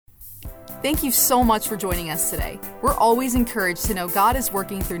Thank you so much for joining us today. We're always encouraged to know God is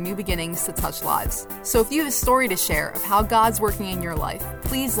working through new beginnings to touch lives. So if you have a story to share of how God's working in your life,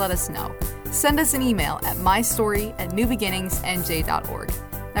 please let us know. Send us an email at mystory@newbeginningsnj.org.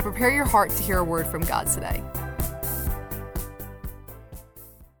 Now prepare your heart to hear a word from God today.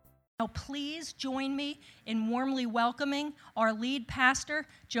 Now please join me in warmly welcoming our lead pastor,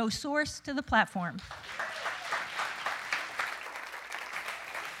 Joe Sorce, to the platform.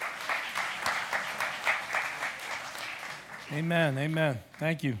 Amen, amen.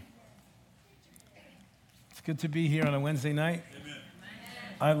 Thank you. It's good to be here on a Wednesday night. Amen.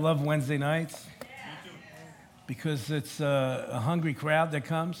 I love Wednesday nights because it's a hungry crowd that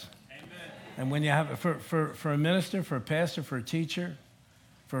comes. Amen. And when you have, for a minister, for a pastor, for a teacher,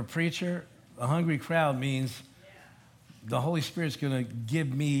 for a preacher, a hungry crowd means the Holy Spirit's going to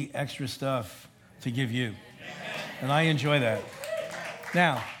give me extra stuff to give you. Amen. And I enjoy that.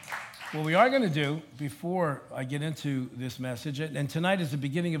 Now, what we are going to do before I get into this message, and tonight is the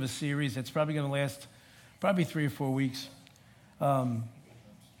beginning of a series that's probably going to last 3 or 4 weeks. I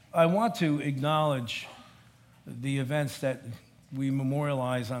want to acknowledge the events that we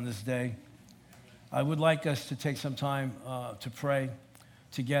memorialize on this day. I would like us to take some time to pray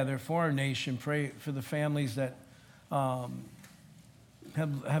together for our nation, pray for the families that have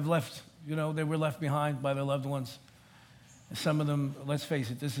left, they were left behind by their loved ones. Some of them, let's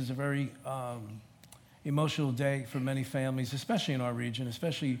face it, this is a very emotional day for many families, especially in our region,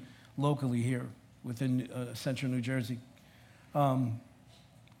 especially locally here within central New Jersey.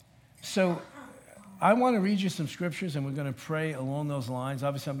 So I want to read you some scriptures, and we're going to pray along those lines.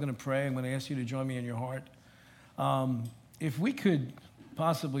 Obviously, I'm going to pray. I'm going to ask you to join me in your heart. If we could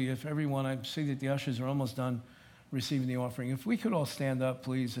possibly, if everyone, I see that the ushers are almost done receiving the offering. If we could all stand up,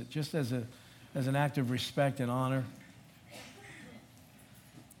 please, just as an act of respect and honor.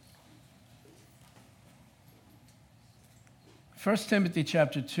 1 Timothy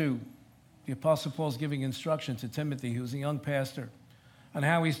chapter 2, the Apostle Paul is giving instruction to Timothy, who's a young pastor, on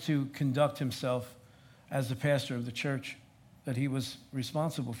how he's to conduct himself as the pastor of the church that he was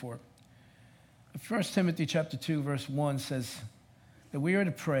responsible for. 1 Timothy chapter 2, verse 1 says that we are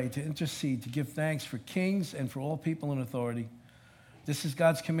to pray, to intercede, to give thanks for kings and for all people in authority. This is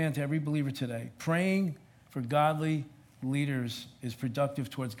God's command to every believer today. Praying for godly leaders is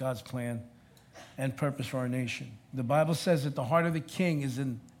productive towards God's plan and purpose for our nation. The Bible says that the heart of the king is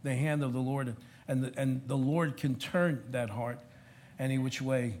in the hand of the Lord, and the Lord can turn that heart any which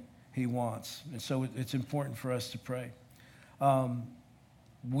way he wants. And so it's important for us to pray.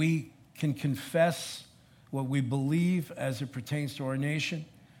 We can confess what we believe as it pertains to our nation,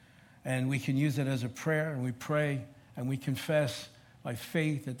 and we can use it as a prayer, and we pray, and we confess by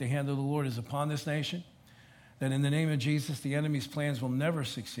faith that the hand of the Lord is upon this nation, that in the name of Jesus, the enemy's plans will never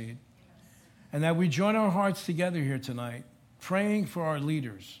succeed, and that we join our hearts together here tonight, praying for our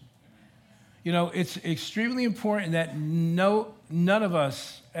leaders. It's extremely important that none of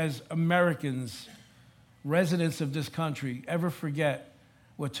us as Americans, residents of this country, ever forget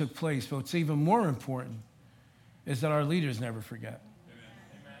what took place. But what's even more important is that our leaders never forget.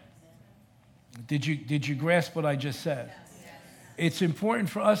 Amen. Did you grasp what I just said? Yes. It's important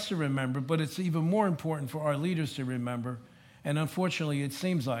for us to remember, but it's even more important for our leaders to remember. And unfortunately, it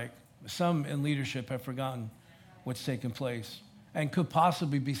seems like some in leadership have forgotten what's taken place and could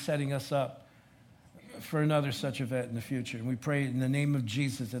possibly be setting us up for another such event in the future. And we pray in the name of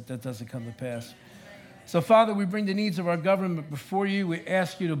Jesus that doesn't come to pass. So, Father, we bring the needs of our government before you. We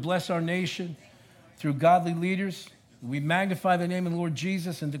ask you to bless our nation through godly leaders. We magnify the name of the Lord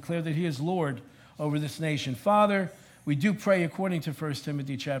Jesus and declare that he is Lord over this nation. Father, we do pray according to 1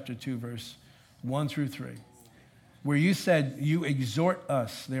 Timothy chapter 2, verse 1 through 3. Where you said, you exhort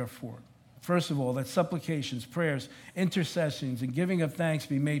us, therefore, first of all, that supplications, prayers, intercessions, and giving of thanks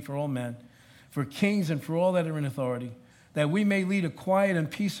be made for all men, for kings and for all that are in authority, that we may lead a quiet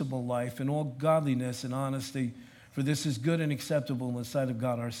and peaceable life in all godliness and honesty, for this is good and acceptable in the sight of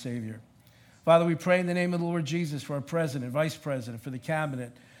God our Savior. Father, we pray in the name of the Lord Jesus for our president, vice president, for the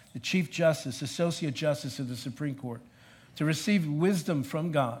cabinet, the chief justice, associate justice of the Supreme Court, to receive wisdom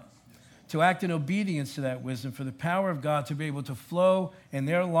from God, to act in obedience to that wisdom, for the power of God to be able to flow in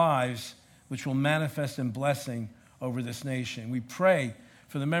their lives, which will manifest in blessing over this nation. We pray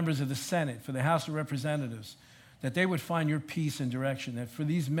for the members of the Senate, for the House of Representatives, that they would find your peace and direction, that for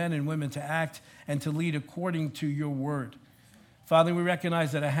these men and women to act and to lead according to your word. Father, we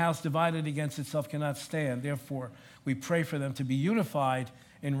recognize that a house divided against itself cannot stand. Therefore, we pray for them to be unified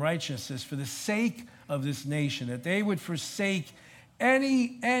in righteousness for the sake of this nation, that they would forsake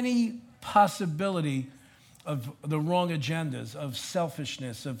any possibility of the wrong agendas, of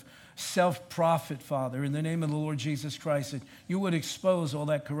selfishness, of self-profit, Father, in the name of the Lord Jesus Christ, that you would expose all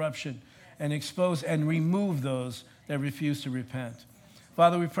that corruption and expose and remove those that refuse to repent.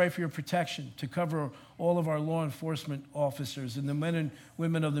 Father, we pray for your protection to cover all of our law enforcement officers and the men and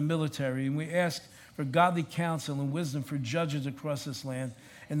women of the military. And we ask for godly counsel and wisdom for judges across this land.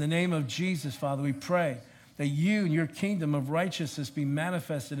 In the name of Jesus, Father, we pray that you and your kingdom of righteousness be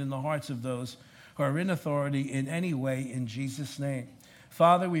manifested in the hearts of those who are in authority in any way, in Jesus' name.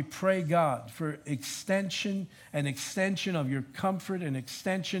 Father, we pray, God, for extension of your comfort and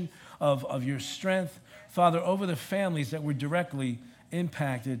extension of your strength, Father, over the families that were directly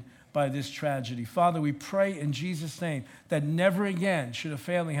impacted by this tragedy. Father, we pray in Jesus' name that never again should a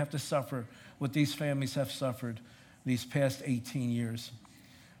family have to suffer what these families have suffered these past 18 years.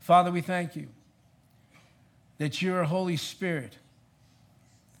 Father, we thank you that your Holy Spirit,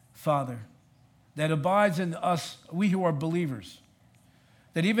 Father, that abides in us, we who are believers,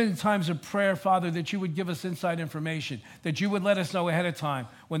 that even in times of prayer, Father, that you would give us inside information, that you would let us know ahead of time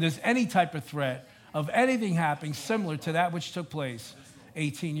when there's any type of threat of anything happening similar to that which took place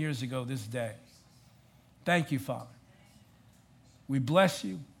 18 years ago this day. Thank you, Father. We bless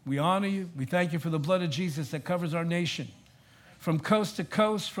you. We honor you. We thank you for the blood of Jesus that covers our nation from coast to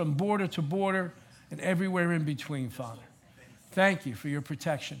coast, from border to border, and everywhere in between, Father. Thank you for your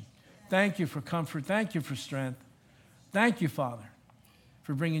protection. Thank you for comfort. Thank you for strength. Thank you, Father,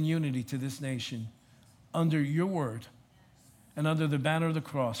 for bringing unity to this nation under your word and under the banner of the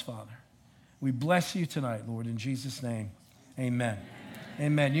cross, Father. We bless you tonight, Lord, in Jesus' name. Amen.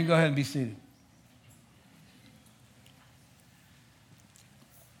 Amen. You can go ahead and be seated.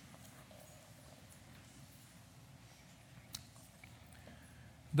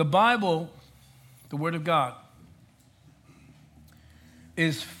 The Bible, the Word of God,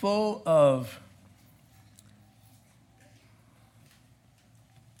 is full of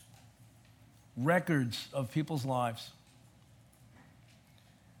records of people's lives,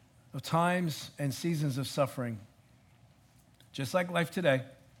 of times and seasons of suffering. Just like life today,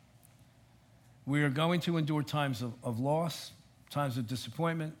 we are going to endure times of loss, times of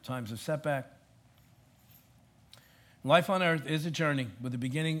disappointment, times of setback. Life on earth is a journey with a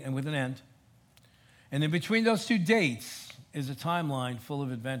beginning and with an end. And in between those two dates is a timeline full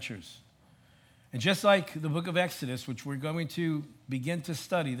of adventures. And just like the book of Exodus, which we're going to begin to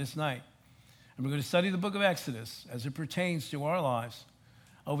study this night, and we're going to study the book of Exodus as it pertains to our lives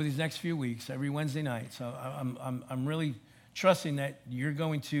over these next few weeks, every Wednesday night. So I'm really trusting that you're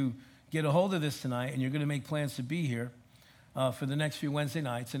going to get a hold of this tonight and you're going to make plans to be here for the next few Wednesday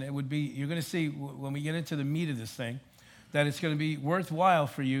nights. And it would be, you're going to see when we get into the meat of this thing, that it's going to be worthwhile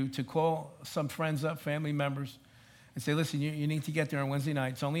for you to call some friends up, family members, and say, listen, you need to get there on Wednesday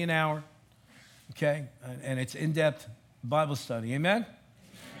night. It's only an hour, okay? And it's in-depth Bible study. Amen?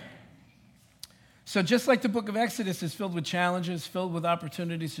 So just like the book of Exodus is filled with challenges, filled with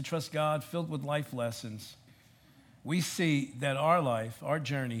opportunities to trust God, filled with life lessons, we see that our life, our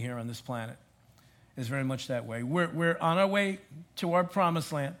journey here on this planet is very much that way. We're on our way to our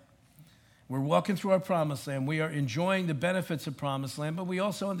promised land. We're walking through our promised land. We are enjoying the benefits of promised land, but we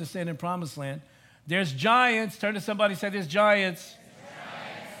also understand in promised land, there's giants. Turn to somebody and say, there's giants.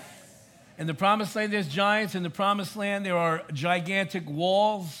 In the promised land, there's giants. In the promised land, there are gigantic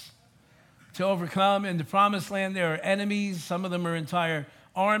walls to overcome. In the promised land, there are enemies. Some of them are entire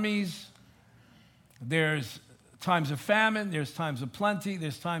armies. There's times of famine. There's times of plenty.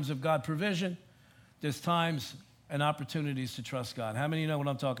 There's times of God provision. There's times and opportunities to trust God. How many know what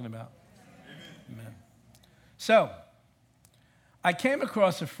I'm talking about? Amen. So, I came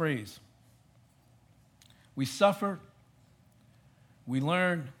across a phrase. We suffer, we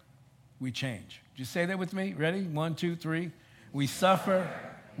learn, we change. Did you say that with me? Ready? 1, 2, 3. We suffer,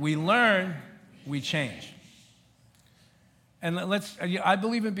 we learn, we change. And I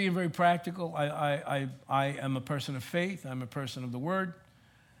believe in being very practical. I am a person of faith. I'm a person of the Word.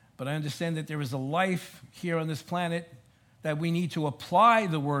 But I understand that there is a life here on this planet that we need to apply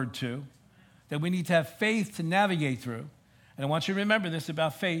the Word to, that we need to have faith to navigate through. And I want you to remember this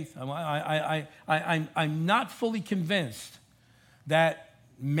about faith. I'm not fully convinced that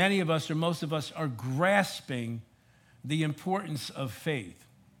many of us or most of us are grasping the importance of faith.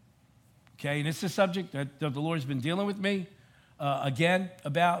 Okay, and it's a subject that the Lord's been dealing with me again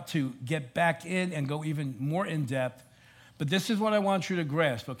about to get back in and go even more in depth. But this is what I want you to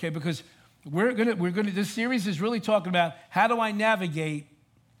grasp, okay? Because this series is really talking about how do I navigate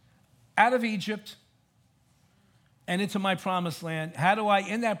out of Egypt and into my promised land. How do I,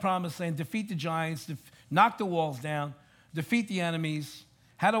 in that promised land, defeat the giants, knock the walls down, defeat the enemies?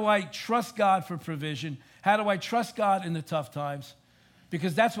 How do I trust God for provision? How do I trust God in the tough times?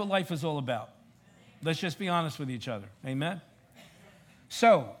 Because that's what life is all about. Let's just be honest with each other. Amen?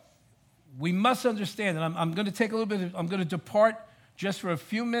 So, we must understand, and I'm going to take a little bit, I'm going to depart just for a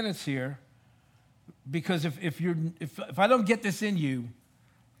few minutes here, because if I don't get this in you,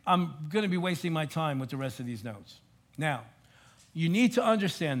 I'm going to be wasting my time with the rest of these notes. Now, you need to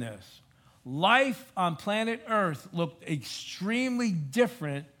understand this. Life on planet Earth looked extremely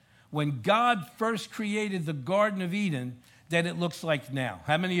different when God first created the Garden of Eden than it looks like now.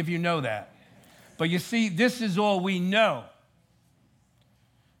 How many of you know that? But you see, this is all we know.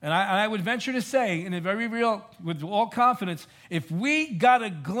 And I would venture to say, in a very real, with all confidence, if we got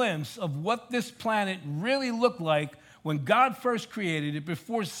a glimpse of what this planet really looked like when God first created it,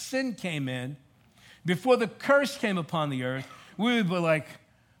 before sin came in, before the curse came upon the earth, we would be like,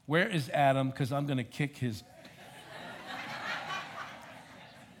 where is Adam? Because I'm going to kick his...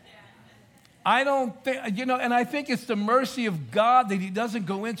 I don't think, and I think it's the mercy of God that he doesn't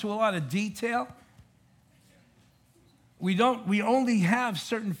go into a lot of detail. We only have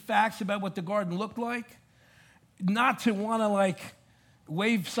certain facts about what the garden looked like, not to want to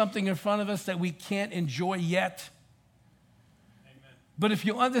wave something in front of us that we can't enjoy yet. Amen. But if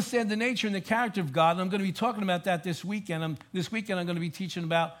you understand the nature and the character of God, and I'm going to be talking about that this weekend. This weekend I'm going to be teaching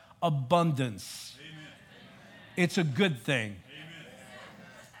about abundance. Amen. It's a good thing. Amen.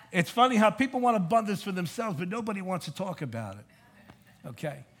 It's funny how people want abundance for themselves, but nobody wants to talk about it.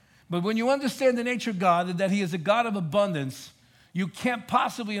 Okay? But when you understand the nature of God and that he is a God of abundance, you can't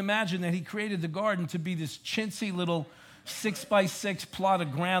possibly imagine that he created the garden to be this chintzy little 6x6 plot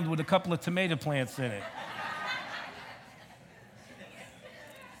of ground with a couple of tomato plants in it.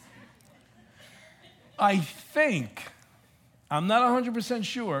 I think, I'm not 100%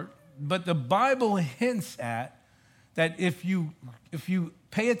 sure, but the Bible hints at that if you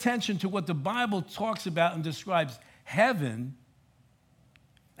pay attention to what the Bible talks about and describes heaven,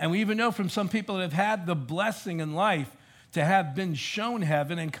 and we even know from some people that have had the blessing in life to have been shown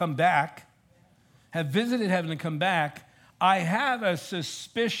heaven and come back, have visited heaven and come back, I have a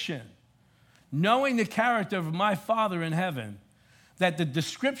suspicion, knowing the character of my Father in heaven, that the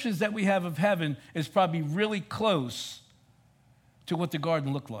descriptions that we have of heaven is probably really close to what the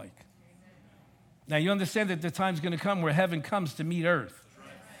garden looked like. Now, you understand that the time's going to come where heaven comes to meet earth.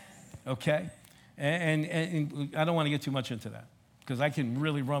 Okay? And I don't want to get too much into that, because I can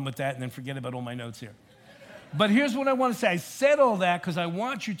really run with that and then forget about all my notes here. But here's what I want to say. I said all that because I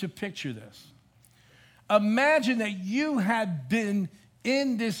want you to picture this. Imagine that you had been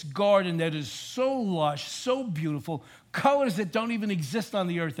in this garden that is so lush, so beautiful, colors that don't even exist on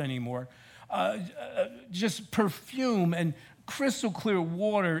the earth anymore, just perfume and crystal clear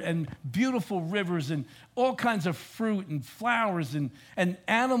water and beautiful rivers and all kinds of fruit and flowers and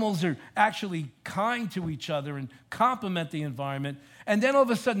animals are actually kind to each other and complement the environment. And then all of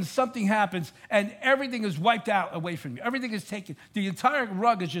a sudden something happens and everything is wiped out away from you. Everything is taken. The entire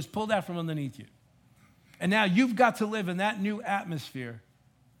rug is just pulled out from underneath you. And now you've got to live in that new atmosphere.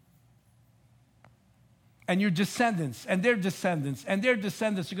 And your descendants and their descendants and their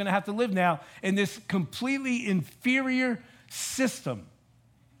descendants are going to have to live now in this completely inferior system.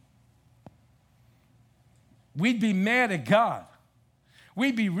 We'd be mad at God.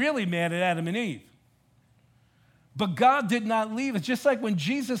 We'd be really mad at Adam and Eve. But God did not leave us. Just like when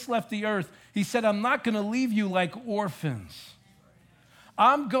Jesus left the earth, he said, I'm not going to leave you like orphans.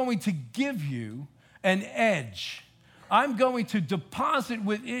 I'm going to give you an edge. I'm going to deposit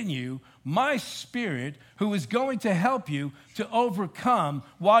within you my spirit who is going to help you to overcome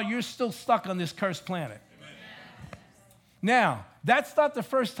while you're still stuck on this cursed planet. Amen. Now, that's not the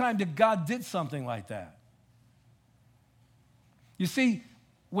first time that God did something like that. You see,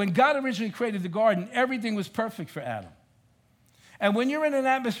 when God originally created the garden, everything was perfect for Adam. And when you're in an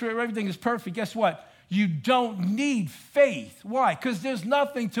atmosphere where everything is perfect, guess what? You don't need faith. Why? Because there's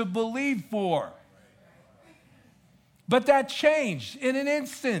nothing to believe for. But that changed in an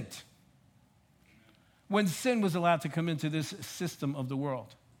instant when sin was allowed to come into this system of the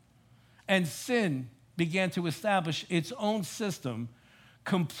world. And sin began to establish its own system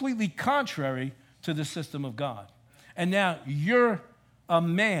completely contrary to the system of God. And now you're a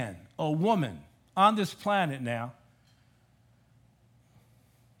man, a woman on this planet now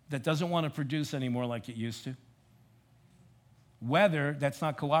that doesn't want to produce anymore like it used to. Weather that's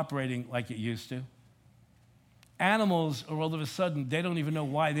not cooperating like it used to. Animals are all of a sudden, they don't even know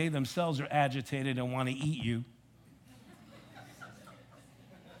why they themselves are agitated and want to eat you.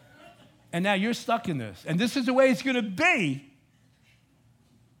 And now you're stuck in this. And this is the way it's going to be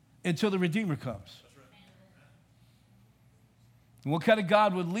until the Redeemer comes. And what kind of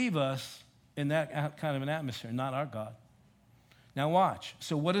God would leave us in that kind of an atmosphere, not our God. Now watch.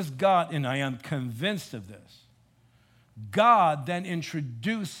 So what is God? And I am convinced of this. God then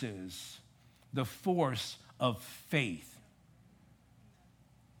introduces the force of faith.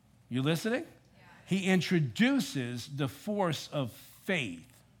 You listening? Yeah. He introduces the force of faith.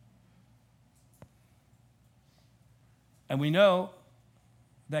 And we know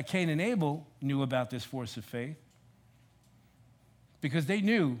that Cain and Abel knew about this force of faith because they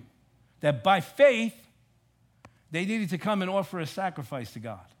knew that by faith, they needed to come and offer a sacrifice to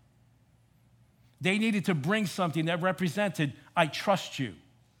God. They needed to bring something that represented, I trust you.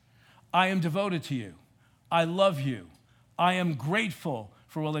 I am devoted to you. I love you. I am grateful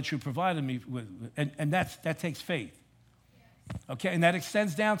for all that you provided me with. And that takes faith. Okay, and that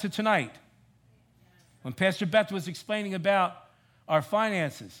extends down to tonight. When Pastor Beth was explaining about our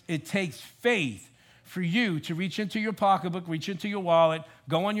finances, it takes faith for you to reach into your pocketbook, reach into your wallet,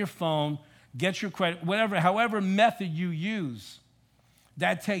 go on your phone, get your credit, whatever, however method you use,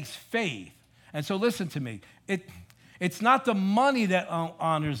 that takes faith. And so listen to me. It's not the money that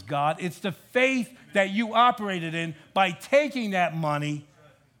honors God. It's the faith that you operated in by taking that money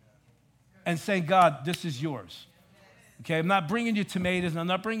and saying, God, this is yours. Okay, I'm not bringing you tomatoes, and I'm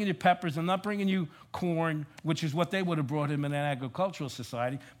not bringing you peppers, I'm not bringing you corn, which is what they would have brought him in an agricultural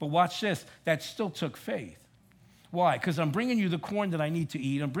society. But watch this, that still took faith. Why? Because I'm bringing you the corn that I need to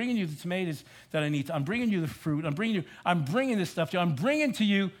eat. I'm bringing you the tomatoes that I need to. I'm bringing you the fruit. I'm bringing this stuff to you. I'm bringing to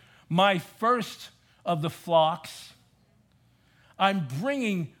you my first of the flocks. I'm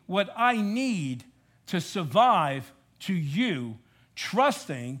bringing what I need to survive to you,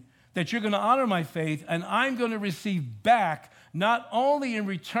 trusting that you're going to honor my faith, and I'm going to receive back not only in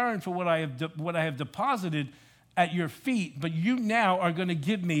return for what I have deposited at your feet, but you now are going to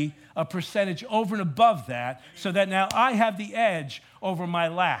give me a percentage over and above that, so that now I have the edge over my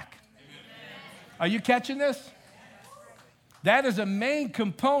lack. Amen. Are you catching this? That is a main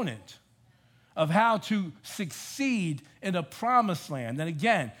component of how to succeed in a promised land. And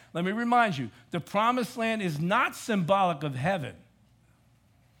again, let me remind you, the promised land is not symbolic of heaven.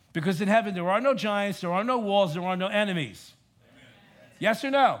 Because in heaven, there are no giants, there are no walls, there are no enemies. Amen. Yes or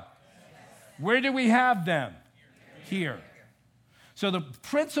no? Yes. Where do we have them? Here. So the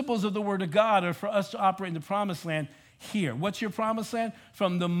principles of the Word of God are for us to operate in the promised land here. What's your promised land?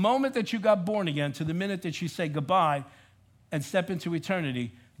 From the moment that you got born again to the minute that you say goodbye and step into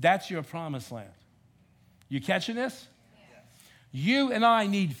eternity, that's your promised land. You catching this? Yes. You and I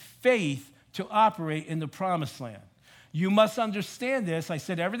need faith to operate in the promised land. You must understand this. I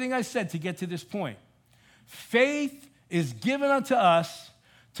said everything I said to get to this point. Faith is given unto us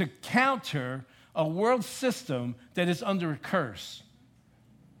to counter a world system that is under a curse.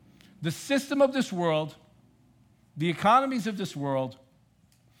 The system of this world, the economies of this world,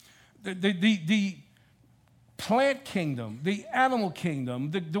 the plant kingdom, the animal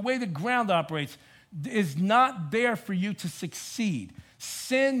kingdom, the way the ground operates is not there for you to succeed.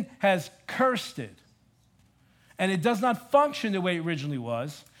 Sin has cursed it. And it does not function the way it originally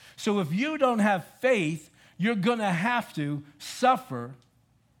was. So if you don't have faith, you're going to have to suffer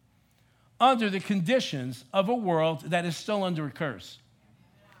under the conditions of a world that is still under a curse.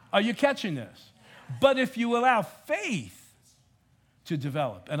 Are you catching this? But if you allow faith to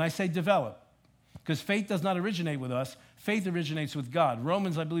develop, and I say develop, because faith does not originate with us, faith originates with God.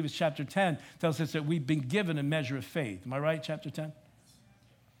 Romans, I believe it's chapter 10, tells us that we've been given a measure of faith. Am I right, chapter 10?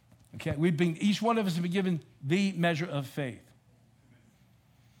 Okay, each one of us has been given the measure of faith.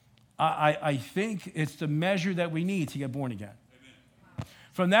 I think it's the measure that we need to get born again. Amen.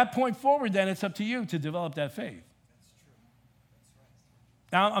 From that point forward, then, it's up to you to develop that faith. That's true.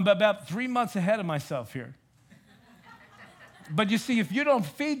 That's right. Now, I'm about 3 months ahead of myself here. But you see, if you don't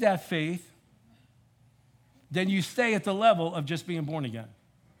feed that faith, then you stay at the level of just being born again.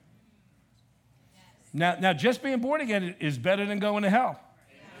 Yes. Now, just being born again is better than going to hell.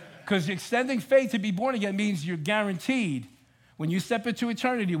 Because extending faith to be born again means you're guaranteed when you step into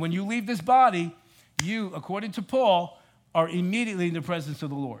eternity, when you leave this body, you, according to Paul, are immediately in the presence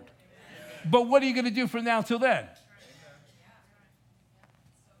of the Lord. Amen. But what are you going to do from now till then?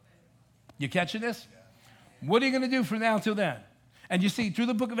 You catching this? What are you going to do from now till then? And you see, through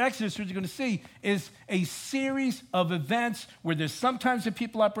the book of Exodus, what you're going to see is a series of events where there's sometimes the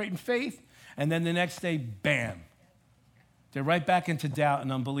people operate in faith, and then the next day, bam. They're right back into doubt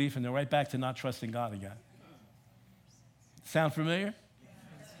and unbelief, and they're right back to not trusting God again. Sound familiar?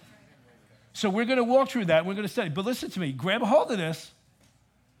 So we're going to walk through that. We're going to study. But listen to me. Grab a hold of this,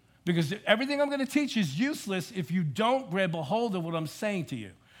 because everything I'm going to teach is useless if you don't grab a hold of what I'm saying to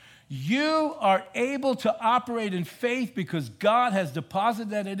you. You are able to operate in faith because God has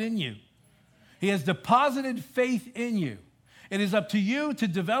deposited it in you. He has deposited faith in you. It is up to you to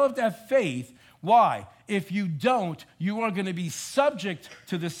develop that faith. Why? If you don't, you are going to be subject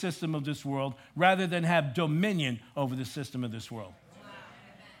to the system of this world rather than have dominion over the system of this world.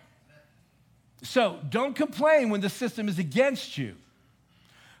 So don't complain when the system is against you.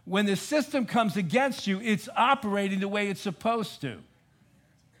 When the system comes against you, it's operating the way it's supposed to.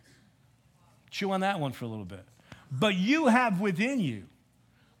 Chew on that one for a little bit. But you have within you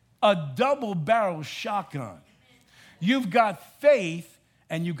a double-barrel shotgun. You've got faith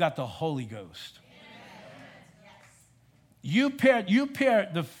and you've got the Holy Ghost. You pair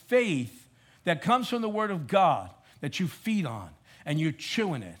the faith that comes from the Word of God that you feed on, and you're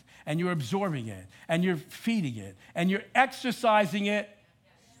chewing it, and you're absorbing it, and you're feeding it, and you're exercising it.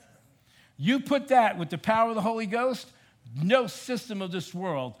 You put that with the power of the Holy Ghost, no system of this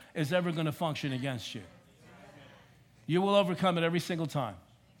world is ever going to function against you. You will overcome it every single time.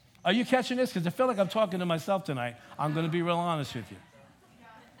 Are you catching this? Because I feel like I'm talking to myself tonight. I'm going to be real honest with you.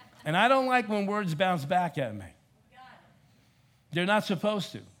 And I don't like when words bounce back at me. They're not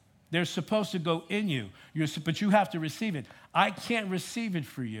supposed to. They're supposed to go in you. But you have to receive it. I can't receive it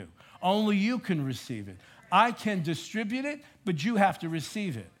for you. Only you can receive it. I can distribute it, but you have to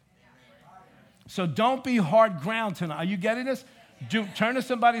receive it. So don't be hard ground tonight. Are you getting this? Turn to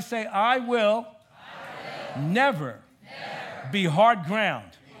somebody and say, I will never be hard ground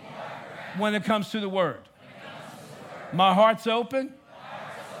when it comes to the Word. My heart's open.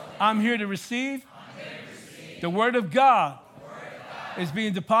 I'm here to receive. The Word of God is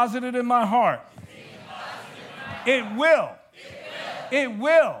being deposited in my heart. It will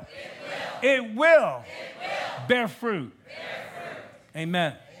bear fruit.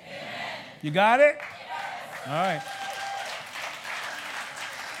 Amen. You got it? All right.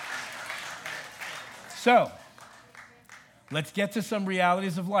 So, let's get to some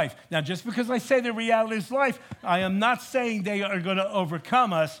realities of life. Now, just because I say the realities of life, I am not saying they are going to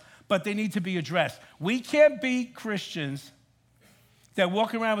overcome us, but they need to be addressed. We can't be Christians that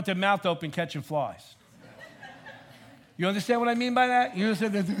walk around with their mouth open catching flies. You understand what I mean by that? You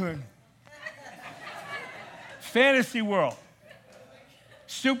understand that? Fantasy world.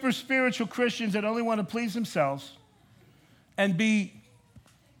 Super spiritual Christians that only want to please themselves and be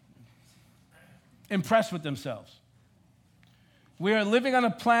impressed with themselves. We are living on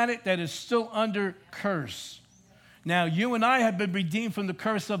a planet that is still under curse. Now, you and I have been redeemed from the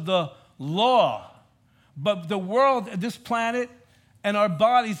curse of the law, but the world, this planet, and our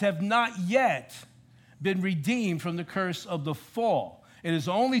bodies have not yet been redeemed from the curse of the fall. It is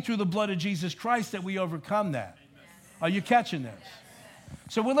only through the blood of Jesus Christ that we overcome that. Are you catching this?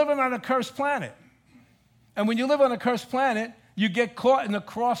 So we're living on a cursed planet. And when you live on a cursed planet, you get caught in the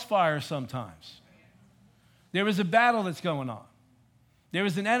crossfire sometimes. There is a battle that's going on. There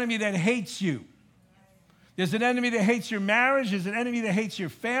is an enemy that hates you. There's an enemy that hates your marriage. There's an enemy that hates your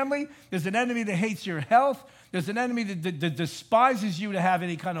family. There's an enemy that hates your health. There's an enemy that despises you to have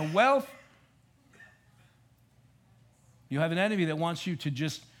any kind of wealth. You have an enemy that wants you to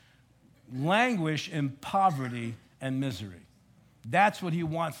just languish in poverty and misery. That's what he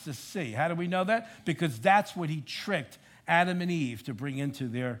wants to see. How do we know that? Because that's what he tricked Adam and Eve to bring into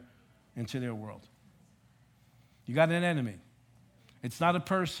their world. You got an enemy. It's not a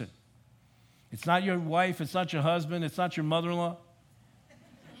person. It's not your wife. It's not your husband. It's not your mother-in-law.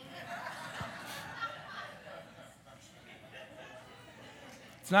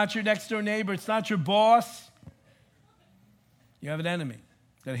 It's not your next-door neighbor. It's not your boss. You have an enemy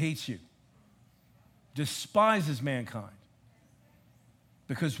that hates you, despises mankind,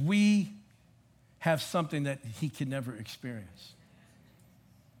 because we have something that he can never experience.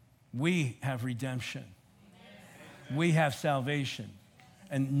 We have redemption. We have salvation.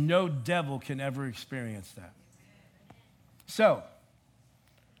 And no devil can ever experience that. So,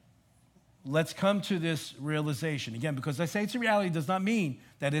 let's come to this realization. Again, because I say it's a reality does not mean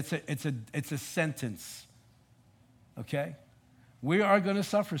that it's a sentence. Okay? We are going to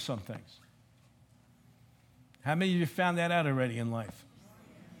suffer some things. How many of you found that out already in life?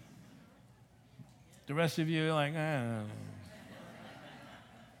 The rest of you are like,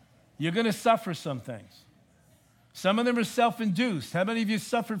 You're going to suffer some things. Some of them are self-induced. How many of you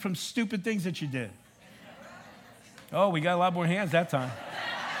suffered from stupid things that you did? Oh, we got a lot more hands that time.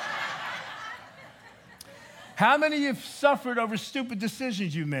 How many of you have suffered over stupid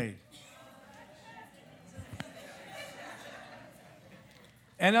decisions you made?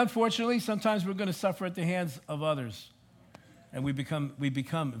 And unfortunately, sometimes we're going to suffer at the hands of others. And we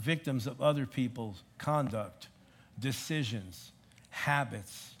become victims of other people's conduct, decisions,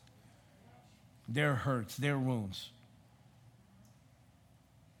 habits, their hurts, their wounds.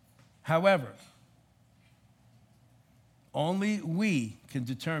 However, Only we can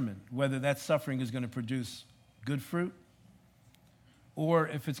determine whether that suffering is going to produce good fruit or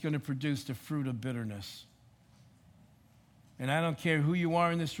if it's going to produce the fruit of bitterness. And I don't care who you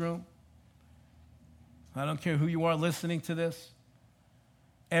are in this room. I don't care who you are listening to this.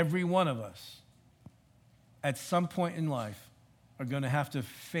 Every one of us, at some point in life, are going to have to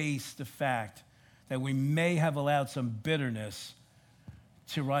face the fact that we may have allowed some bitterness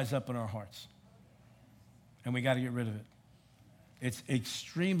to rise up in our hearts. And we got to get rid of it. It's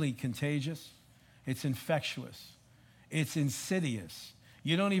extremely contagious. It's infectious. It's insidious.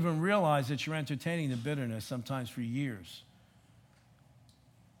 You don't even realize that you're entertaining the bitterness sometimes for years.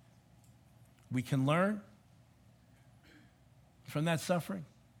 We can learn from that suffering,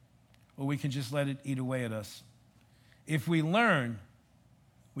 or we can just let it eat away at us. If we learn,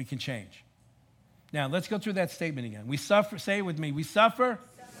 we can change. Now, let's go through that statement again. We suffer, say it with me, we suffer,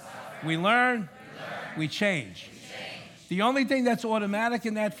 we learn, we change. The only thing that's automatic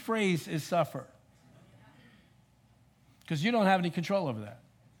in that phrase is suffer. Because you don't have any control over that.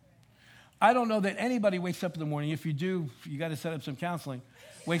 I don't know that anybody wakes up in the morning, if you do, you got to set up some counseling,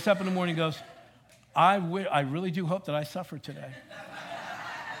 wakes up in the morning and goes, I really do hope that I suffer today.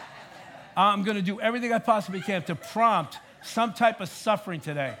 I'm going to do everything I possibly can to prompt some type of suffering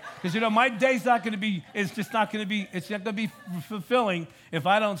today. Because, my day's not going to be, it's not going to be fulfilling if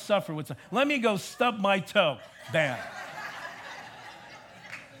I don't suffer with something. Let me go stub my toe. Bam.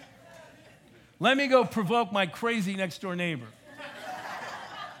 Let me go provoke my crazy next door neighbor.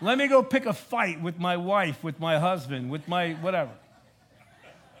 Let me go pick a fight with my wife, with my husband, with my whatever.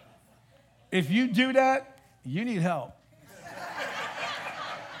 If you do that, you need help.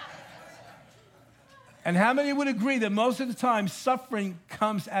 And how many would agree that most of the time suffering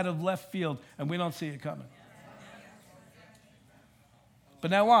comes out of left field and we don't see it coming?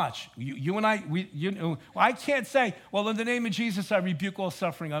 But now watch. You and I, I can't say, well, in the name of Jesus, I rebuke all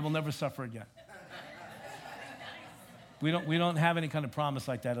suffering. I will never suffer again. We don't have any kind of promise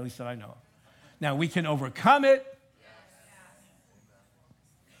like that, at least that I know of. Now, we can overcome it.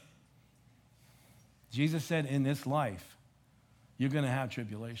 Jesus said, in this life, you're going to have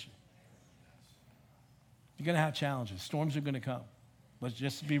tribulation. You're going to have challenges. Storms are going to come. Let's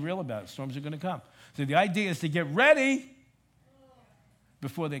just be real about it. Storms are going to come. So the idea is to get ready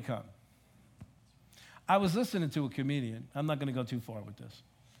before they come. I was listening to a comedian. I'm not going to go too far with this.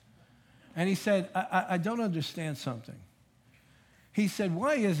 And he said, I don't understand something. He said,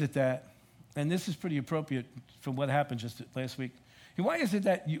 why is it that, and this is pretty appropriate from what happened just last week, why is it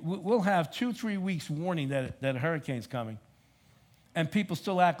that we'll have 2-3 weeks warning that a hurricane's coming, and people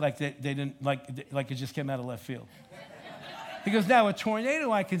still act like they didn't, like it just came out of left field? He goes, now a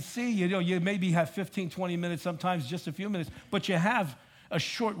tornado I can see, you maybe have 15, 20 minutes, sometimes just a few minutes, but you have a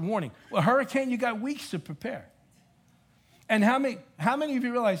short warning. Well, a hurricane, you got weeks to prepare. And how many of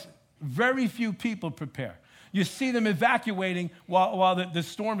you realize very few people prepare? You see them evacuating while the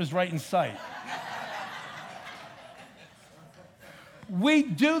storm is right in sight. We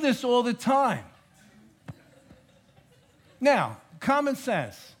do this all the time. Now, common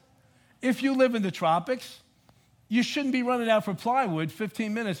sense. If you live in the tropics, you shouldn't be running out for plywood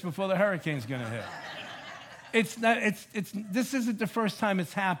 15 minutes before the hurricane's going to hit. This isn't the first time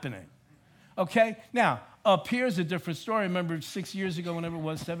it's happening. Okay? Now, up here is a different story. Remember 6 years ago, whenever it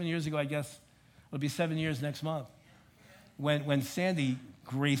was, 7 years ago, I guess, it'll be 7 years next month, when Sandy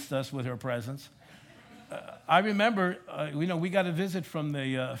graced us with her presence. I remember, we got a visit from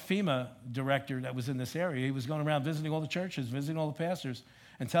the FEMA director that was in this area. He was going around visiting all the churches, visiting all the pastors,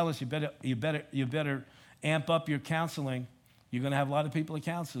 and tell us, you better amp up your counseling. You're going to have a lot of people to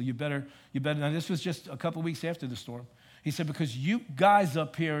counsel. You better. Now, this was just a couple weeks after the storm. He said, because you guys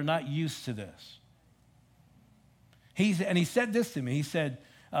up here are not used to this. And he said this to me. He said,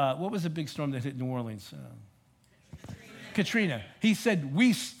 what was the big storm that hit New Orleans? Katrina. He said,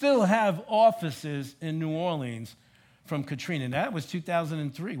 we still have offices in New Orleans from Katrina. And that was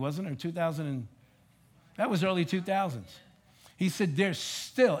 2003, wasn't it? That was early 2000s. He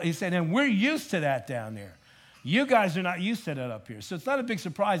said, and we're used to that down there. You guys are not used to that up here. So it's not a big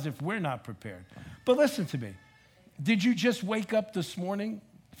surprise if we're not prepared. But listen to me. Did you just wake up this morning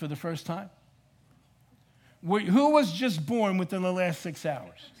for the first time? Who was just born within the last 6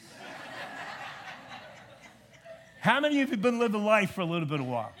 hours? How many of you have been living life for a little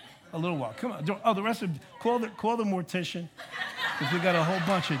while? A little while. Come on. Oh, the rest of call the mortician, because we got a whole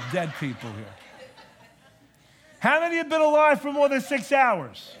bunch of dead people here. How many have been alive for more than 6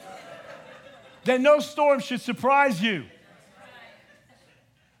 hours? Then no storm should surprise you.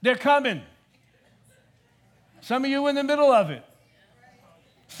 They're coming. Some of you are in the middle of it.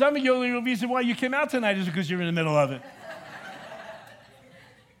 Some of you, the reason why you came out tonight is because you're in the middle of it.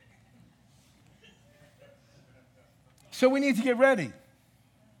 So we need to get ready.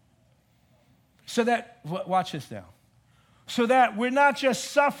 So that, watch this now. So that we're not just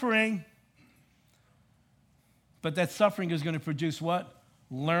suffering, but that suffering is going to produce what?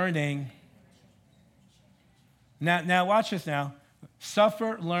 Learning. Now watch this now.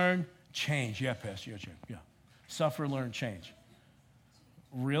 Suffer, learn, change. Yeah, Pastor, yeah. Suffer, learn, change.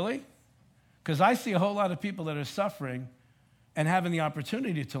 Really? Because I see a whole lot of people that are suffering and having the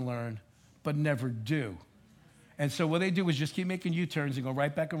opportunity to learn, but never do. And so what they do is just keep making U-turns and go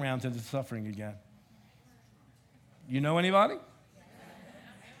right back around to the suffering again. You know anybody?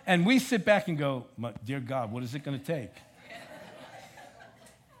 And we sit back and go, dear God, what is it going to take?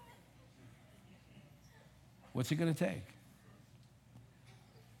 What's it going to take?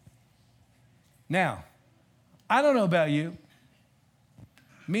 Now, I don't know about you.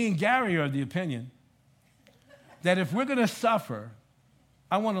 Me and Gary are of the opinion that if we're going to suffer,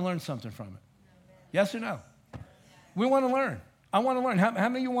 I want to learn something from it. Yes or no? We want to learn. I want to learn. How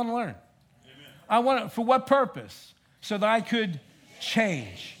many of you want to learn? Amen. I want to, for what purpose? So that I could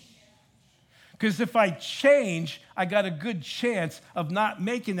change. Because if I change, I got a good chance of not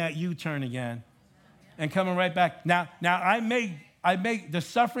making that U-turn again and coming right back. Now the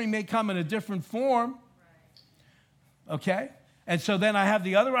suffering may come in a different form. Okay? And so then I have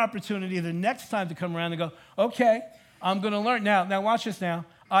the other opportunity the next time to come around and go, okay, I'm going to learn. Now watch this now.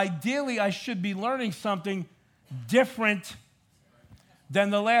 Ideally, I should be learning something different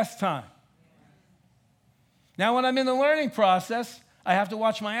than the last time. Now, when I'm in the learning process, I have to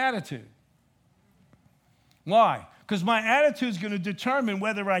watch my attitude. Why? Because my attitude is going to determine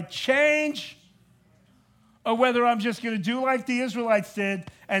whether I change or whether I'm just going to do like the Israelites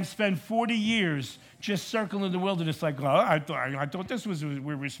did and spend 40 years just circling the wilderness like, oh, I thought this was where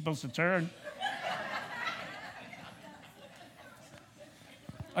we were supposed to turn.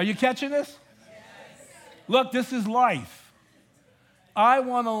 Are you catching this? Yes. Look, this is life. I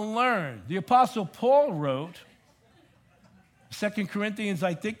want to learn. The Apostle Paul wrote, 2 Corinthians,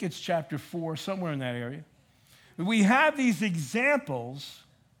 I think it's chapter 4, somewhere in that area. We have these examples.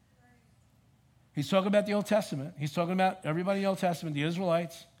 He's talking about the Old Testament. He's talking about everybody in the Old Testament, the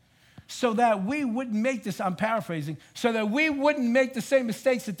Israelites, so that we wouldn't make this, I'm paraphrasing, so that we wouldn't make the same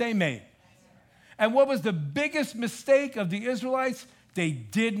mistakes that they made. And what was the biggest mistake of the Israelites? They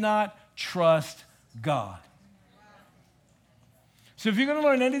did not trust God. So if you're going to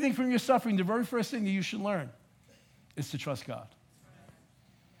learn anything from your suffering, the very first thing that you should learn is to trust God.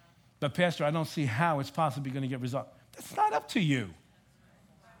 But Pastor, I don't see how it's possibly going to get resolved. That's not up to you.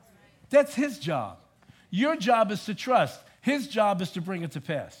 That's His job. Your job is to trust. His job is to bring it to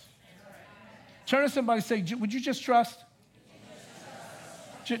pass. Turn to somebody and say, would you just trust?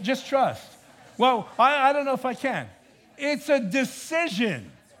 Just trust. Well, I don't know if I can. It's a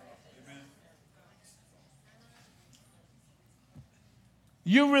decision.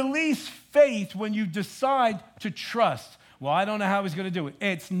 You release faith when you decide to trust. Well, I don't know how He's going to do it.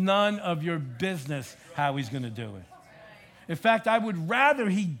 It's none of your business how He's going to do it. In fact, I would rather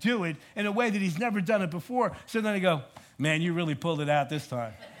He do it in a way that He's never done it before. So then I go, man, you really pulled it out this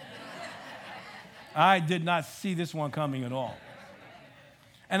time. I did not see this one coming at all.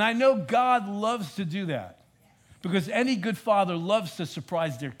 And I know God loves to do that because any good father loves to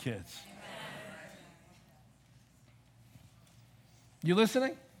surprise their kids. You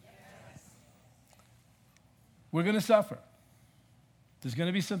listening? We're going to suffer. There's going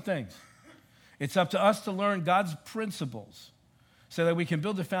to be some things. It's up to us to learn God's principles so that we can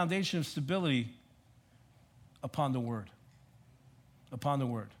build a foundation of stability upon the Word. Upon the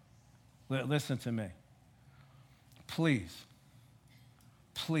Word. Listen to me. Please,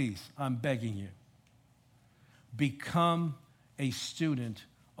 I'm begging you, become a student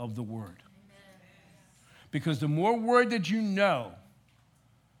of the Word. Because the more Word that you know,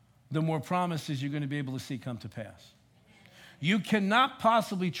 the more promises you're going to be able to see come to pass. You cannot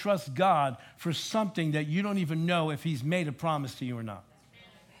possibly trust God for something that you don't even know if He's made a promise to you or not.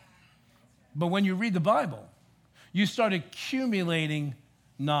 But when you read the Bible, you start accumulating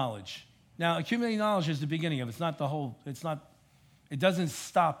knowledge. Now, accumulating knowledge is the beginning of it. It's not the whole, it doesn't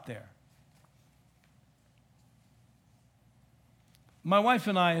stop there. My wife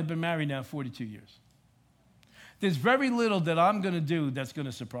and I have been married now 42 years. There's very little that I'm going to do that's going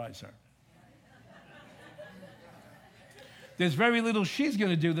to surprise her. There's very little she's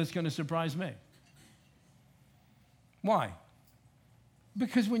going to do that's going to surprise me. Why?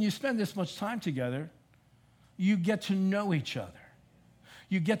 Because when you spend this much time together, you get to know each other.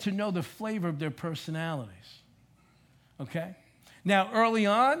 You get to know the flavor of their personalities. Okay? Now, early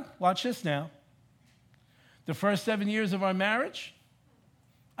on, watch this now. The first 7 years of our marriage,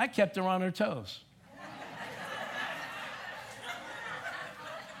 I kept her on her toes.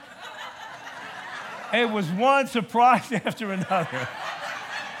 It was one surprise after another.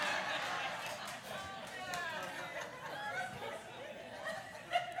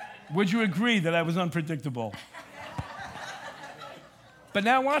 Would you agree that I was unpredictable? But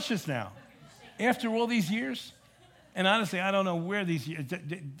now watch this now. After all these years, and honestly, I don't know where these years,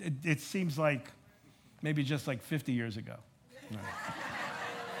 it seems like maybe just like 50 years ago. No.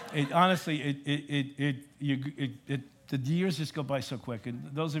 The years just go by so quick. And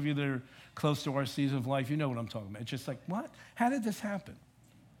those of you that are close to our season of life, you know what I'm talking about. It's just like, what? How did this happen?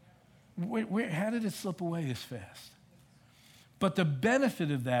 How did it slip away this fast? But the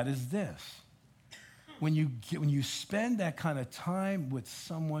benefit of that is this. When you spend that kind of time with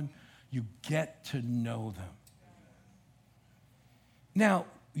someone, you get to know them. Now,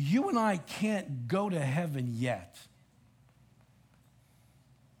 you and I can't go to heaven yet.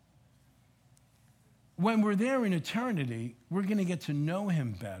 When we're there in eternity, we're going to get to know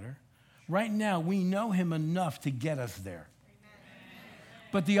him better. Right now, we know him enough to get us there.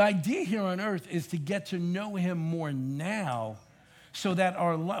 But the idea here on earth is to get to know him more now so that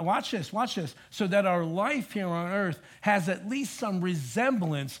watch this, so that our life here on earth has at least some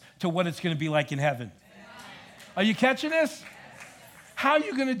resemblance to what it's going to be like in heaven. Are you catching this? How are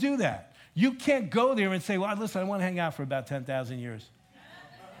you going to do that? You can't go there and say, well, listen, I want to hang out for about 10,000 years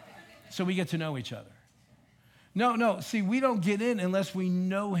so we get to know each other. No. See, we don't get in unless we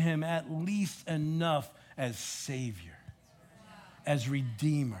know him at least enough as Savior, as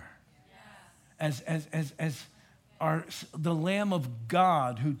Redeemer, as the Lamb of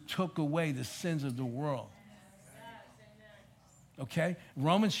God who took away the sins of the world. Okay?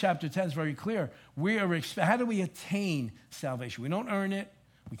 Romans chapter 10 is very clear. How do we attain salvation? We don't earn it.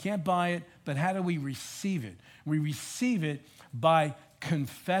 We can't buy it. But how do we receive it? We receive it by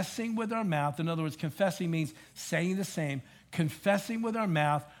confessing with our mouth. In other words, confessing means saying the same. Confessing with our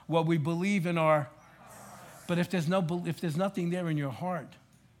mouth what we believe in our... But if there's nothing there in your heart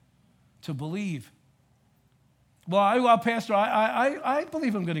to believe, well, Pastor, I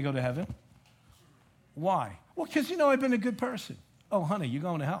believe I'm going to go to heaven. Why? Well, because, I've been a good person. Oh, honey, you're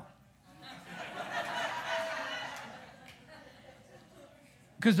going to hell.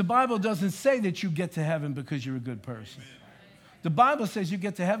 Because the Bible doesn't say that you get to heaven because you're a good person. The Bible says you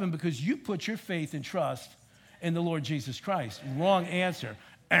get to heaven because you put your faith and trust in the Lord Jesus Christ. Wrong answer.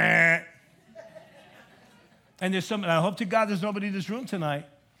 And I hope to God there's nobody in this room tonight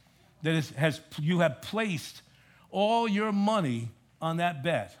that you have placed all your money on that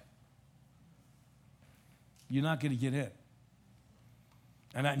bet. You're not going to get in.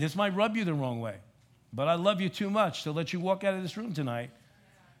 And this might rub you the wrong way, but I love you too much to let you walk out of this room tonight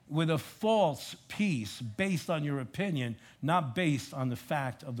with a false peace based on your opinion, not based on the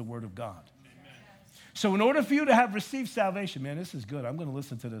fact of the Word of God. Amen. So in order for you to have received salvation, man, this is good. I'm going to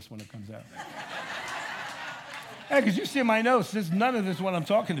listen to this when it comes out. Because you see my notes, there's none of this what I'm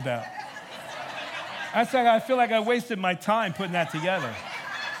talking about. I feel like I wasted my time putting that together.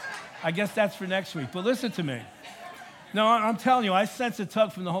 I guess that's for next week. But listen to me. No, I'm telling you, I sense a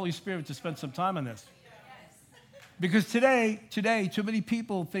tug from the Holy Spirit to spend some time on this. Because today, too many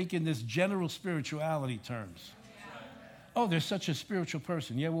people think in this general spirituality terms. Oh, there's such a spiritual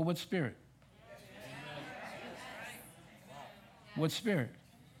person. Yeah, well, what spirit? What spirit?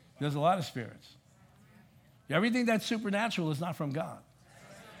 There's a lot of spirits. Everything that's supernatural is not from God.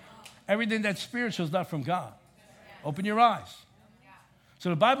 Everything that's spiritual is not from God. Open your eyes. So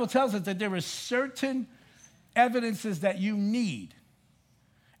the Bible tells us that there are certain evidences that you need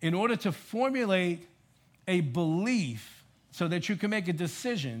in order to formulate a belief so that you can make a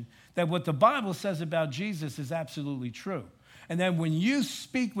decision that what the Bible says about Jesus is absolutely true. And then when you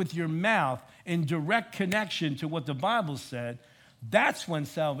speak with your mouth in direct connection to what the Bible said, that's when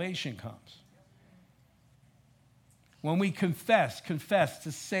salvation comes. When we confess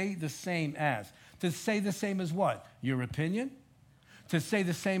to say the same as. To say the same as what? Your opinion? To say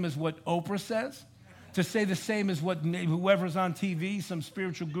the same as what Oprah says? To say the same as what whoever's on TV, some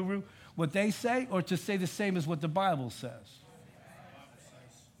spiritual guru, what they say? Or to say the same as what the Bible says?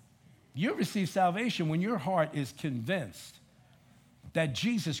 You receive salvation when your heart is convinced that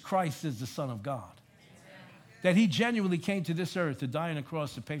Jesus Christ is the Son of God. That he genuinely came to this earth to die on a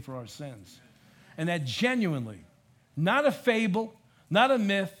cross to pay for our sins. And that genuinely, not a fable, not a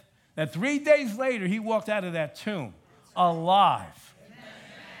myth, that 3 days later he walked out of that tomb alive,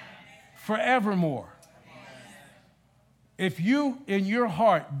 forevermore. If you, in your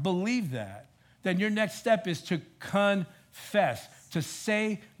heart, believe that, then your next step is to confess, to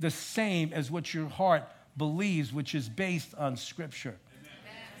say the same as what your heart believes, which is based on Scripture.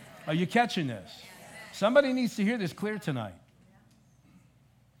 Amen. Are you catching this? Somebody needs to hear this clear tonight.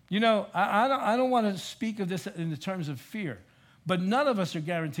 You know, I don't want to speak of this in the terms of fear, but none of us are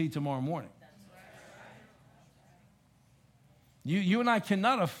guaranteed tomorrow morning. You and I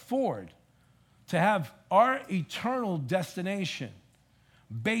cannot afford to have our eternal destination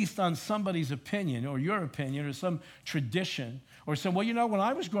based on somebody's opinion or your opinion or some tradition or some, well, you know, when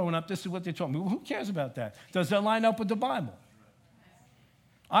I was growing up, this is what they told me. Well, who cares about that? Does that line up with the Bible?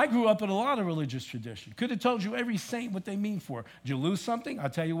 I grew up in a lot of religious tradition. Could have told you every saint what they mean for. Did you lose something? I'll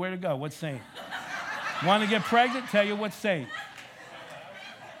tell you where to go. What saint? Want to get pregnant? Tell you what saint.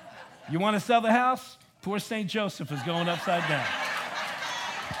 You want to sell the house? Poor St. Joseph is going upside down.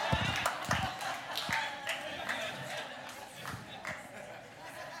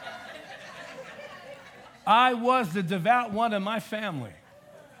 I was the devout one in my family.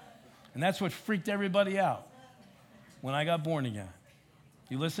 And that's what freaked everybody out when I got born again.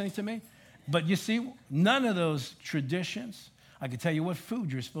 You listening to me? But you see, none of those traditions, I can tell you what food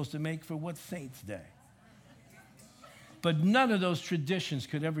you're supposed to make for what saint's day. But none of those traditions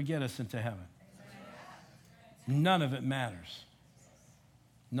could ever get us into heaven. None of it matters.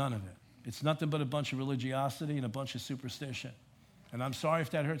 None of it. It's nothing but a bunch of religiosity and a bunch of superstition. And I'm sorry if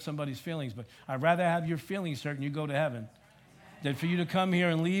that hurt somebody's feelings, but I'd rather have your feelings hurt and you go to heaven than for you to come here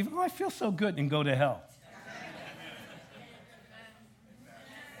and leave, oh, I feel so good, and go to hell.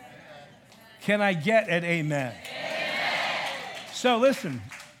 Can I get an amen? So listen,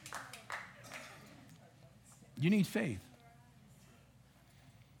 you need faith.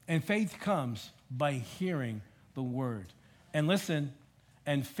 And faith comes by hearing the word. And listen,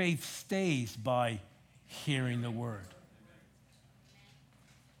 and faith stays by hearing the word.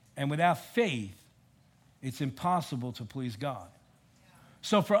 And without faith, it's impossible to please God.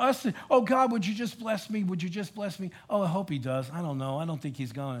 So for us to, oh, God, would you just bless me? Would you just bless me? Oh, I hope he does. I don't know. I don't think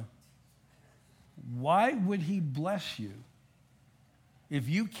he's going to. Why would he bless you if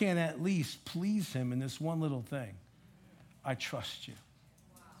you can't at least please him in this one little thing? I trust you.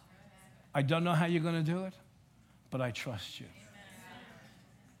 I don't know how you're going to do it, but I trust you.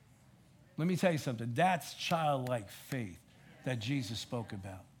 Let me tell you something. That's childlike faith that Jesus spoke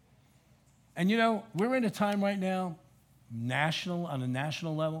about. And you know, we're in a time right now, on a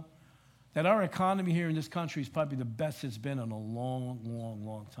national level, that our economy here in this country is probably the best it's been in a long, long,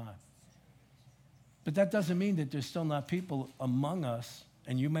 long time. But that doesn't mean that there's still not people among us,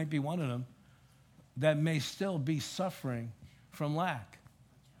 and you might be one of them, that may still be suffering from lack.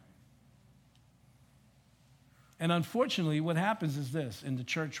 And unfortunately, what happens is this in the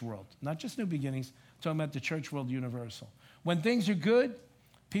church world, not just New Beginnings, I'm talking about the church world universal. When things are good,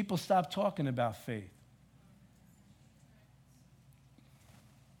 people stop talking about faith.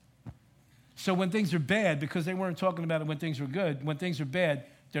 So when things are bad, because they weren't talking about it when things were good, when things are bad,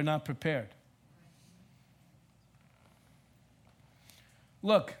 they're not prepared.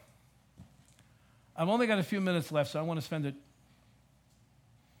 Look, I've only got a few minutes left, so I want to spend it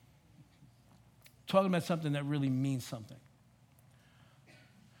talking about something that really means something.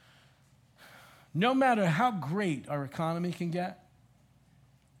 No matter how great our economy can get,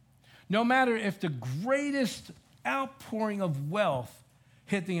 no matter if the greatest outpouring of wealth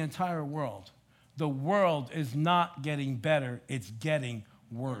hit the entire world, the world is not getting better, it's getting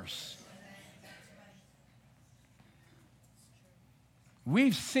worse.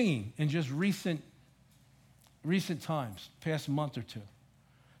 We've seen in just recent times, past month or two,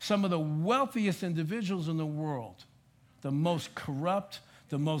 some of the wealthiest individuals in the world, the most corrupt,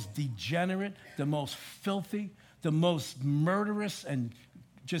 the most degenerate, the most filthy, the most murderous, and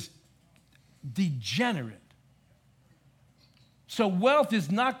just degenerate. So wealth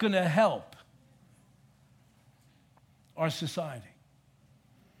is not going to help our society,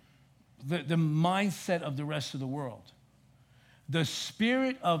 the mindset of the rest of the world. The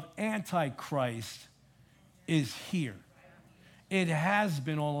spirit of Antichrist is here. It has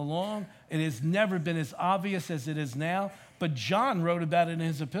been all along. It has never been as obvious as it is now. But John wrote about it in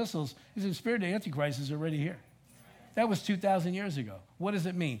his epistles. He said, the spirit of Antichrist is already here. That was 2,000 years ago. What does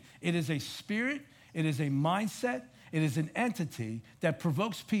it mean? It is a spirit. It is a mindset. It is an entity that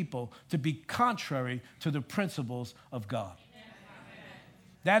provokes people to be contrary to the principles of God.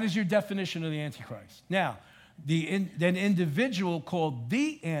 That is your definition of the Antichrist. Now, an individual called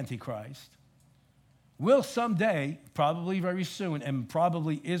the Antichrist will someday, probably very soon, and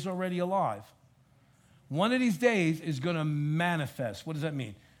probably is already alive, one of these days is going to manifest. What does that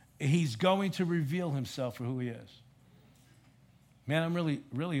mean? He's going to reveal himself for who he is. Man, I'm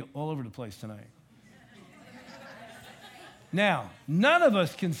really all over the place tonight. Now, none of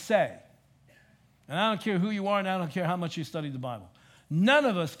us can say, and I don't care who you are and I don't care how much you study the Bible, none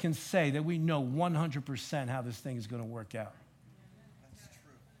of us can say that we know 100% how this thing is going to work out.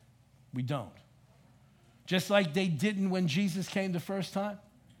 We don't. Just like they didn't when Jesus came the first time.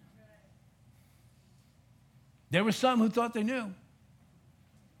 There were some who thought they knew.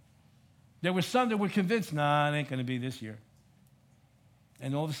 There were some that were convinced, nah, it ain't going to be this year.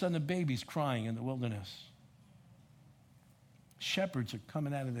 And all of a sudden, a baby's crying in the wilderness. Shepherds are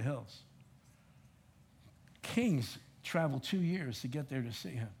coming out of the hills. Kings travel 2 years to get there to see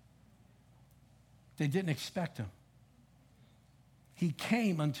him. They didn't expect him. He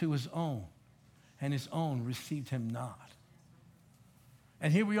came unto his own, and his own received him not.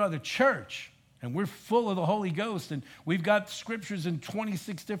 And here we are, the church, and we're full of the Holy Ghost, and we've got scriptures in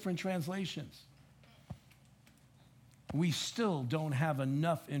 26 different translations. We still don't have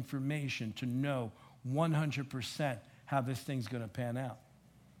enough information to know 100% how this thing's going to pan out.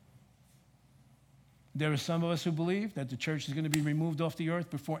 There are some of us who believe that the church is going to be removed off the earth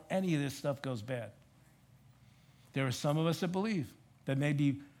before any of this stuff goes bad. There are some of us that believe that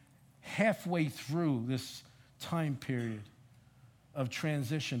maybe halfway through this time period of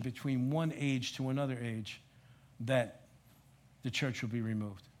transition between one age to another age, that the church will be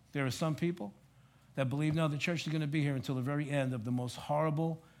removed. There are some people that believe, no, the church is going to be here until the very end of the most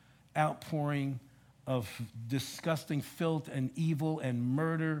horrible outpouring of disgusting filth and evil and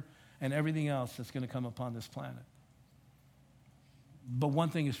murder and everything else that's going to come upon this planet. But one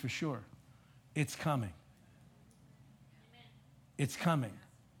thing is for sure, it's coming. It's coming.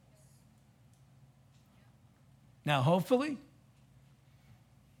 Now, hopefully,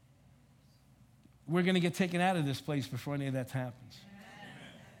 we're going to get taken out of this place before any of that happens.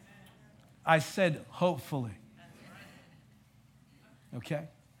 I said hopefully. Okay?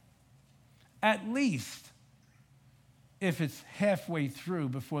 At least if it's halfway through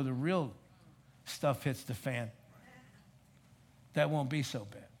before the real stuff hits the fan, that won't be so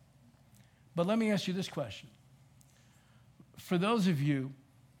bad. But let me ask you this question. For those of you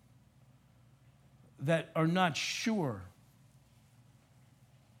that are not sure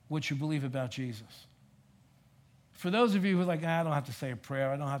what you believe about Jesus, for those of you who are like, I don't have to say a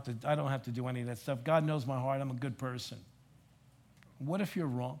prayer, I don't have to do any of that stuff. God knows my heart, I'm a good person. What if you're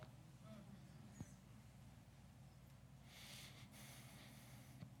wrong?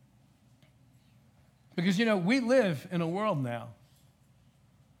 Because, we live in a world now,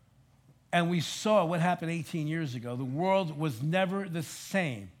 and we saw what happened 18 years ago. The world was never the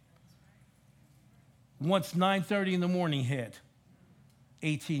same. Once 9:30 in the morning hit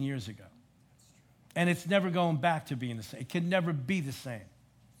 18 years ago. And it's never going back to being the same. It can never be the same.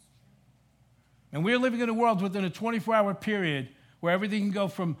 And we're living in a world within a 24-hour period where everything can go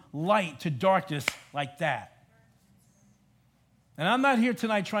from light to darkness like that. And I'm not here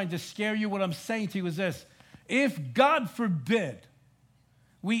tonight trying to scare you. What I'm saying to you is this. If, God forbid,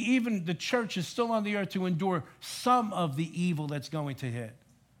 the church is still on the earth to endure some of the evil that's going to hit,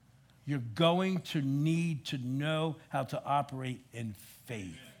 you're going to need to know how to operate in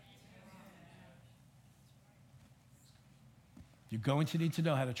faith. You're going to need to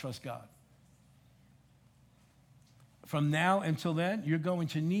know how to trust God. From now until then, you're going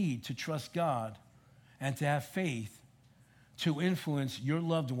to need to trust God and to have faith to influence your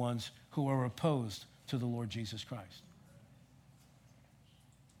loved ones who are opposed to the Lord Jesus Christ.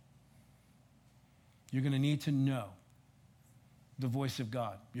 You're going to need to know the voice of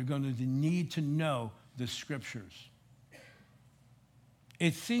God. You're going to need to know the scriptures.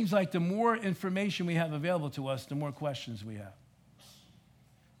 It seems like the more information we have available to us, the more questions we have.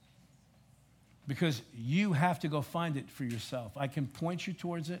 Because you have to go find it for yourself. I can point you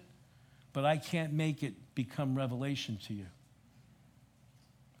towards it, but I can't make it become revelation to you.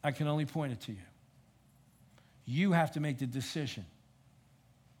 I can only point it to you. You have to make the decision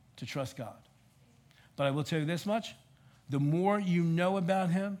to trust God. But I will tell you this much. The more you know about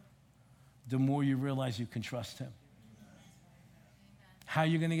him, the more you realize you can trust him. How are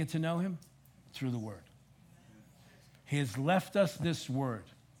you going to get to know him? Through the word. He has left us this word.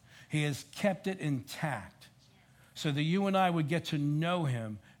 He has kept it intact so that you and I would get to know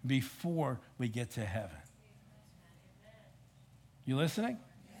him before we get to heaven. You listening?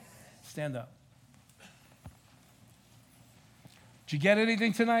 Stand up. Did you get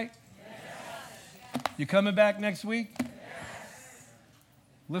anything tonight? Yes. You coming back next week? Yes.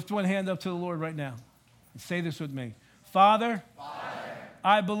 Lift one hand up to the Lord right now and say this with me. Father,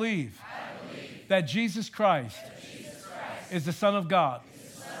 I believe that Jesus Christ is the Son of God.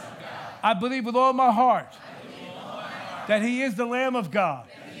 I believe with all my heart that he is the Lamb of God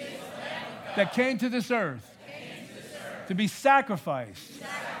that came to this earth to be sacrificed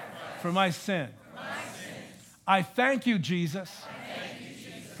for my sin. I thank you, Jesus,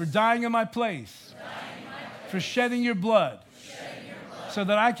 for dying in my place, for shedding your blood so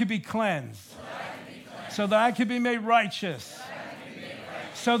that I could be cleansed, so that I could be made righteous,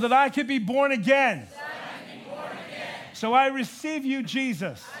 so that I could be born again. So I receive you,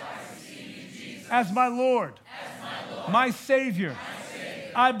 Jesus, as my Lord, my Savior.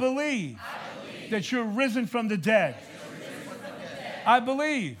 I believe that you're risen from the dead. I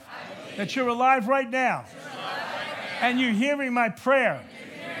believe that you're alive right now, and you're hearing my prayer.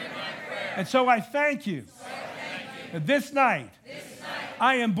 And so I thank you that this night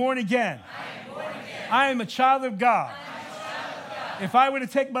I am born again. I am a child of God. If I were to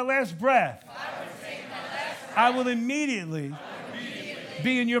take my last breath, I will immediately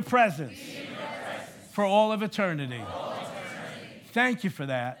be in your presence for all of eternity. Thank you for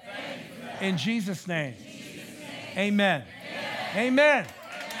that. In Jesus' name. Amen. Amen.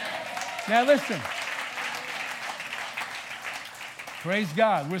 Now listen. Praise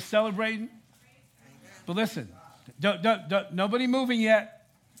God. We're celebrating. But listen, nobody moving yet.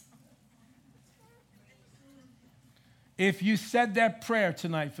 If you said that prayer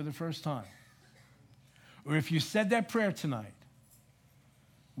tonight for the first time, or if you said that prayer tonight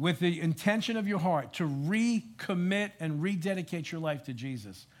with the intention of your heart to recommit and rededicate your life to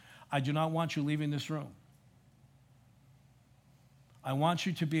Jesus, I do not want you leaving this room. I want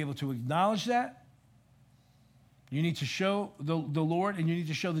you to be able to acknowledge that. You need to show the Lord, and you need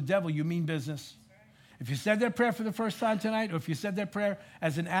to show the devil you mean business. If you said that prayer for the first time tonight, or if you said that prayer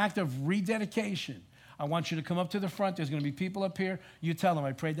as an act of rededication, I want you to come up to the front. There's going to be people up here. You tell them,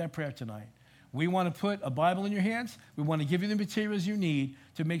 I prayed that prayer tonight. We want to put a Bible in your hands. We want to give you the materials you need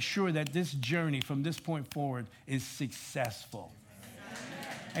to make sure that this journey from this point forward is successful.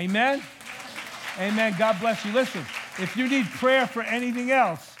 Amen? Amen. God bless you. Listen, if you need prayer for anything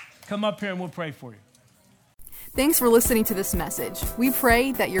else, come up here and we'll pray for you. Thanks for listening to this message. We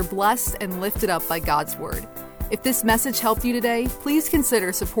pray that you're blessed and lifted up by God's Word. If this message helped you today, please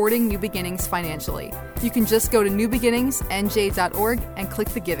consider supporting New Beginnings financially. You can just go to newbeginningsnj.org and click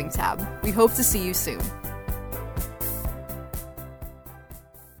the Giving tab. We hope to see you soon.